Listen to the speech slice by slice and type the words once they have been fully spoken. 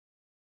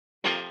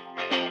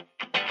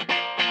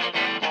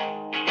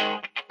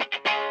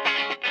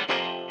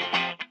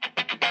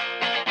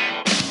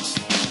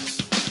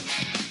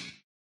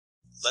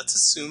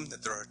let's assume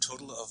that there are a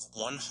total of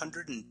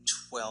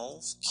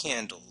 112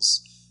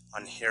 candles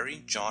on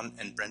Harry, John,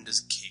 and Brenda's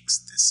cakes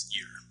this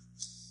year.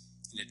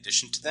 In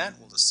addition to that,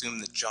 we'll assume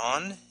that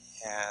John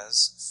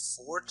has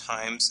 4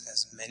 times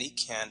as many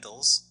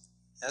candles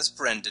as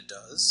Brenda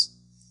does,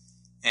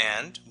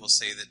 and we'll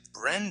say that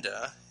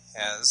Brenda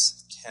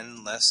has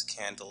 10 less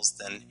candles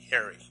than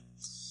Harry.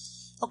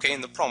 Okay,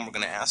 and the problem we're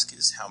going to ask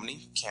is how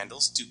many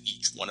candles do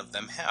each one of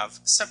them have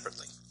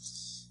separately?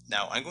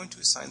 Now, I'm going to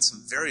assign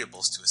some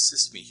variables to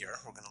assist me here.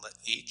 We're going to let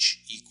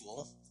H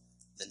equal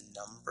the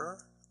number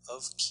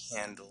of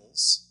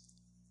candles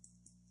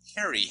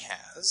Harry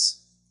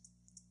has.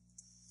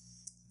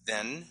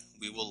 Then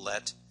we will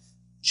let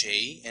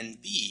J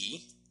and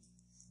B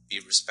be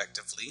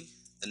respectively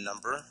the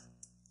number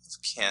of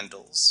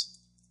candles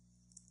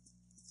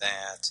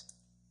that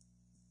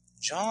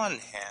John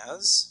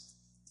has,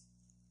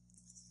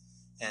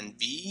 and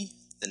B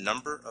the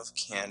number of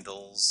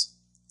candles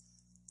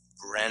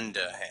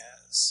Brenda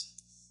has.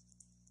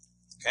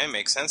 Okay,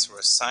 makes sense. We're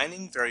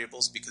assigning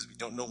variables because we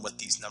don't know what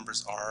these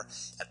numbers are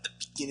at the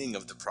beginning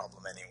of the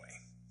problem anyway.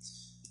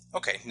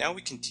 Okay, now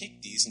we can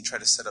take these and try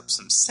to set up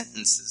some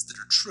sentences that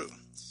are true.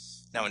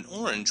 Now in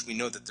orange, we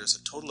know that there's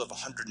a total of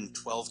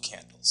 112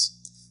 candles.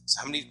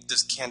 So how many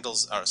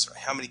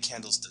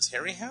candles does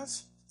Harry have?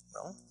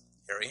 Well,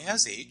 Harry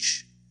has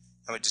H.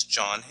 How many does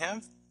John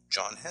have?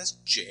 John has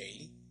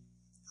J.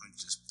 How many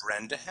does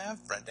Brenda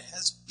have? Brenda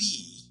has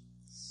B.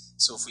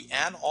 So if we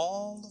add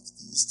all of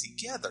these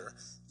together,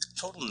 the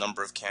total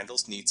number of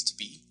candles needs to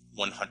be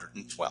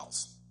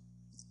 112.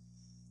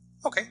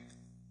 Okay,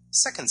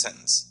 second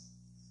sentence.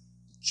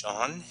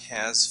 John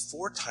has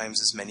 4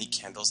 times as many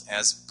candles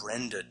as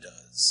Brenda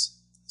does.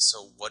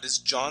 So what is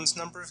John's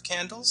number of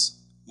candles?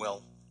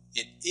 Well,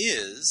 it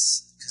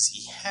is, because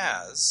he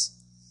has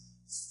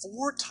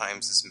 4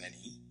 times as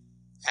many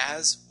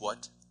as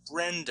what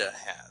Brenda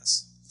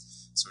has.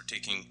 So we're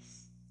taking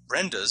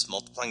Brenda's,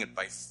 multiplying it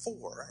by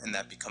 4, and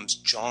that becomes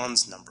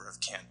John's number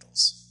of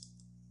candles.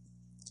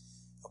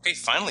 Okay,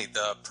 finally,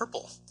 the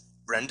purple.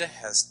 Brenda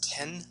has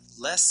 10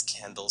 less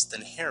candles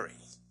than Harry.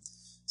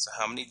 So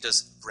how many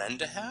does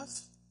Brenda have?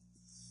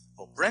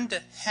 Well,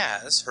 Brenda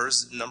has, her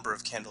number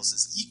of candles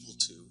is equal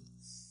to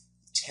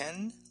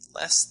 10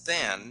 less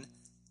than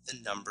the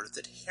number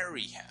that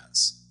Harry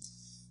has.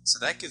 So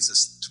that gives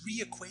us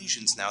 3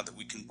 equations now that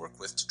we can work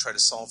with to try to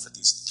solve for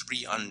these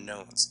 3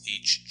 unknowns,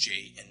 H,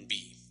 J, and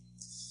B.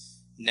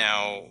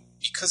 Now,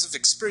 because of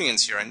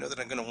experience here, I know that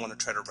I'm going to want to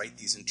try to write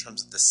these in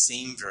terms of the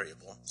same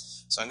variable.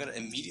 So I'm going to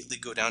immediately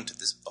go down to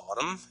this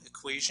bottom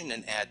equation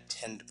and add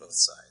 10 to both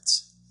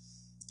sides.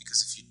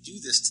 Because if you do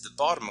this to the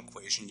bottom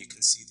equation, you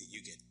can see that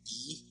you get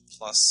B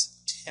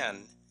plus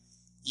 10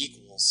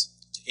 equals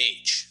to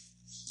H.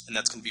 And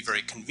that's going to be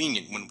very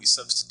convenient when we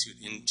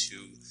substitute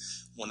into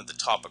one of the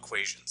top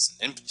equations.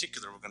 And in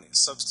particular, we're going to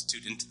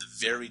substitute into the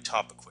very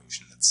top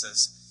equation that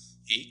says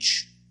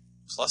H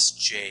plus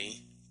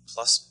J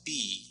plus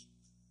B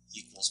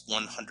equals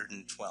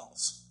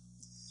 112.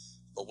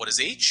 But what is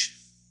H?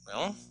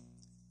 Well,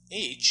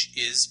 H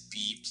is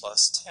B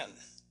plus 10.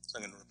 So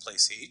I'm going to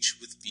replace H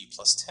with B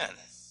plus 10.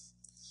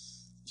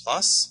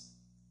 Plus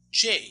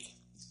J.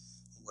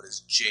 What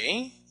is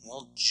J?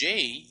 Well,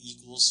 J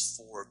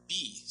equals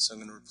 4B. So I'm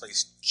going to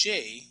replace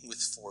J with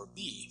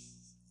 4B.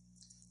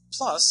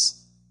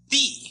 Plus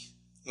B.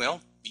 Well,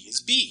 B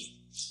is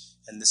B.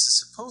 And this is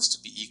supposed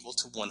to be equal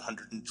to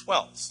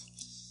 112.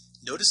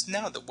 Notice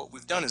now that what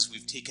we've done is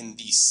we've taken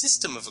the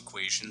system of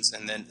equations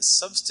and then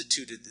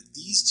substituted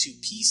these 2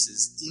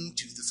 pieces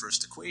into the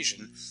first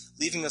equation,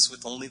 leaving us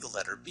with only the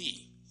letter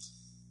B.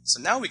 So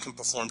now we can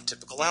perform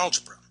typical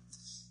algebra.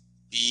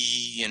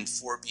 B and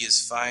 4B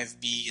is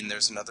 5B, and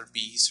there's another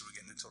B, so we're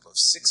getting a total of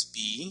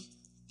 6B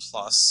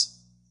plus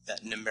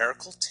that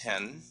numerical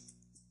 10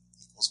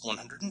 equals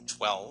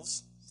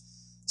 112.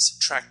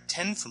 Subtract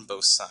 10 from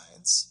both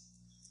sides.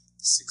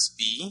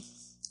 6B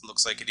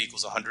looks like it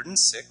equals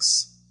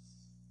 106.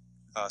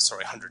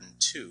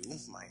 102,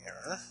 my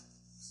error.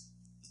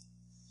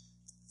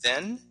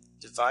 Then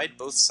divide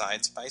both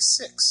sides by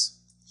 6.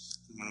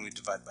 And when we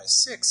divide by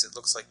 6, it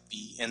looks like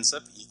B ends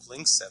up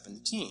equaling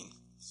 17.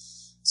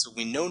 So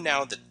we know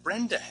now that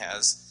Brenda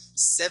has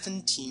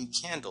 17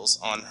 candles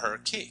on her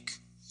cake.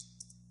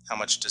 How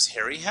much does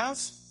Harry have?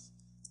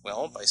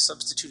 Well, by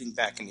substituting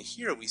back into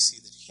here, we see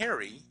that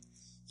Harry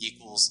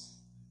equals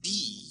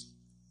B,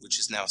 which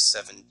is now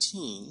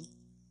 17,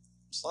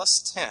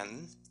 plus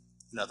 10.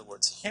 In other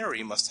words,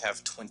 Harry must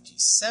have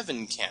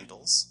 27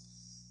 candles.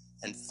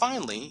 And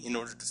finally, in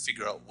order to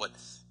figure out what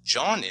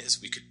John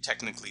is, we could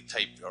technically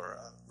type or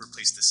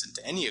replace this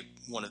into any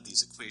one of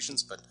these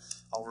equations, but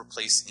I'll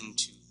replace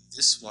into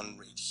this one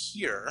right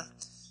here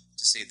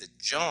to say that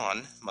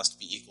John must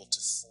be equal to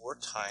 4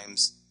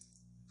 times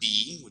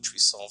B, which we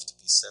solved to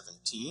be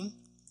 17,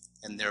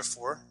 and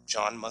therefore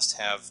John must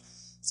have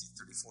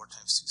 34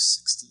 times 2,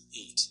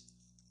 68.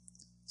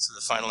 So the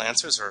final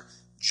answers are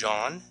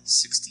John,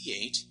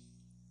 68,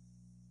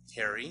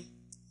 Harry,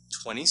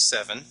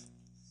 27,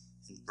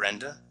 and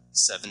Brenda,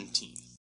 17.